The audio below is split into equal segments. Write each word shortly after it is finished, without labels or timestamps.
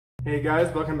Hey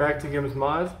guys, welcome back to Gims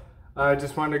Mods. I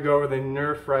just wanted to go over the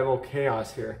Nerf rival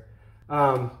Khaos here.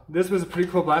 This was a pretty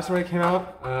cool blaster when it came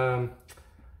out.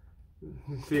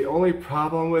 The only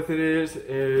problem with it is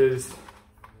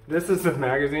this is the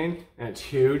magazine and it's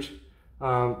huge.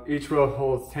 Each row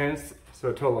holds 10, so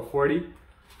a total of 40.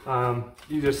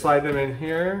 You just slide them in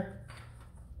here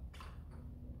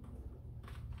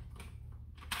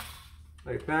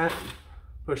like that,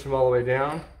 push them all the way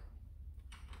down.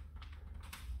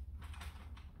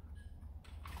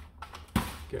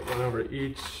 Get one over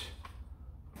each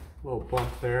little bump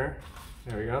there.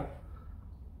 There we go.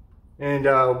 And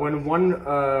when one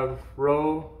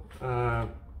row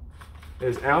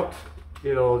is out,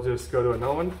 it'll just go to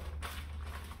another one.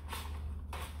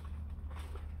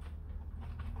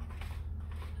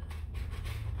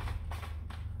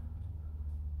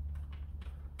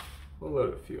 We'll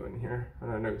load a few in here. I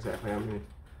don't know exactly how many.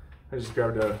 I just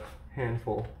grabbed a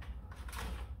handful.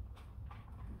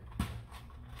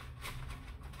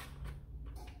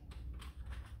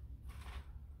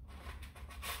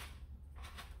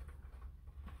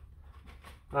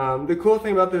 The cool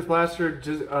thing about this blaster,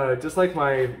 just like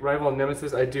my rival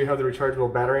Nemesis, I do have the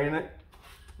rechargeable battery in it.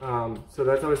 So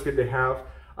that's always good to have.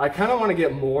 I kind of want to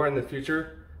get more in the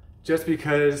future, just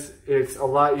because it's a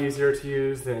lot easier to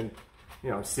use than,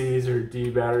 C's or D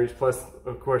batteries, plus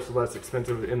of course less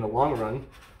expensive in the long run.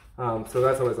 So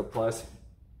that's always a plus.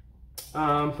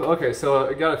 Okay, so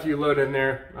I got a few loaded in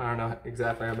there. I don't know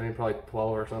exactly how many, probably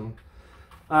 12 or something.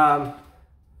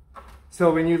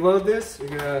 So when you load this, you're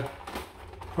gonna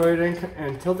put it in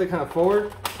and tilt it kind of forward,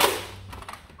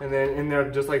 and then in there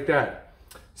just like that.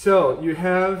 So you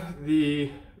have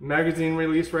the magazine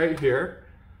release right here.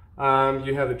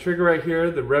 You have the trigger right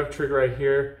here, the rev trigger right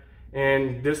here,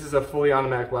 and this is a fully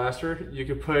automatic blaster. You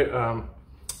could put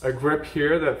a grip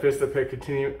here that fits the pick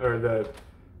continue or the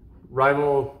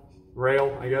rival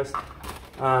rail, I guess.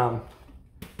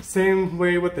 Same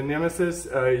way with the Nemesis.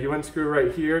 You unscrew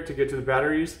right here to get to the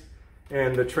batteries,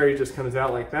 and the tray just comes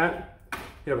out like that.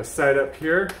 You have a side up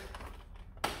here,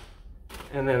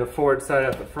 and then a forward side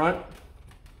at the front.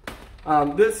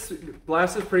 This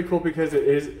blaster is pretty cool because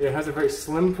it has a very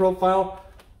slim profile,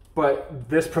 but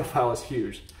this profile is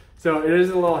huge. So it is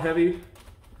a little heavy.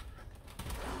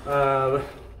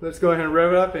 Let's go ahead and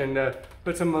rev it up and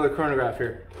put some of the chronograph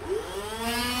here.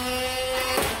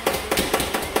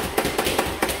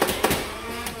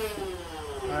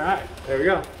 All right, there we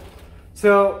go.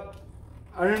 So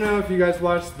I don't know if you guys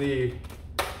watched the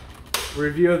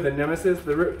review of the Nemesis.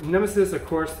 The Nemesis, of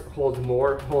course, holds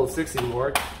 60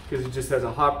 more, because it just has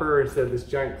a hopper instead of this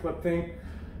giant clip thing,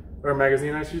 or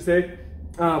magazine, I should say.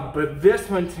 But this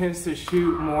one tends to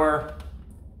shoot more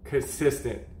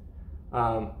consistent.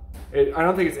 I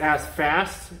don't think it's as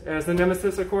fast as the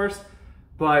Nemesis, of course,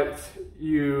 but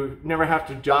you never have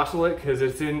to jostle it because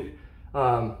it's in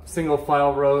single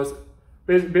file rows.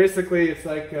 Basically, it's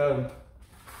like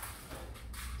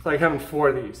having 4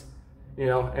 of these.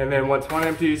 And then once one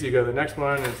empties, you go to the next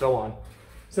one, and so on.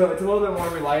 So it's a little bit more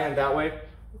reliant that way.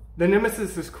 The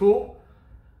Nemesis is cool,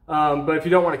 but if you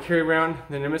don't want to carry around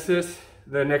the Nemesis,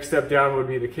 the next step down would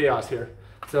be the Khaos here.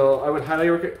 So I would highly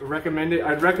recommend it.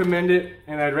 I'd recommend it,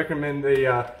 and I'd recommend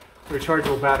the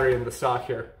rechargeable battery in the stock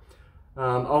here.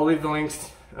 I'll leave the links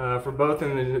for both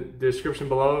in the description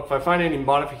below. If I find any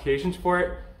modifications for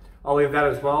it, I'll leave that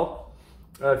as well.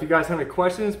 If you guys have any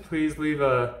questions, please leave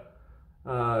them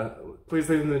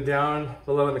down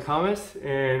below in the comments,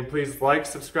 and please like,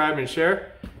 subscribe, and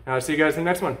share. And I'll see you guys in the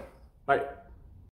next one. Bye.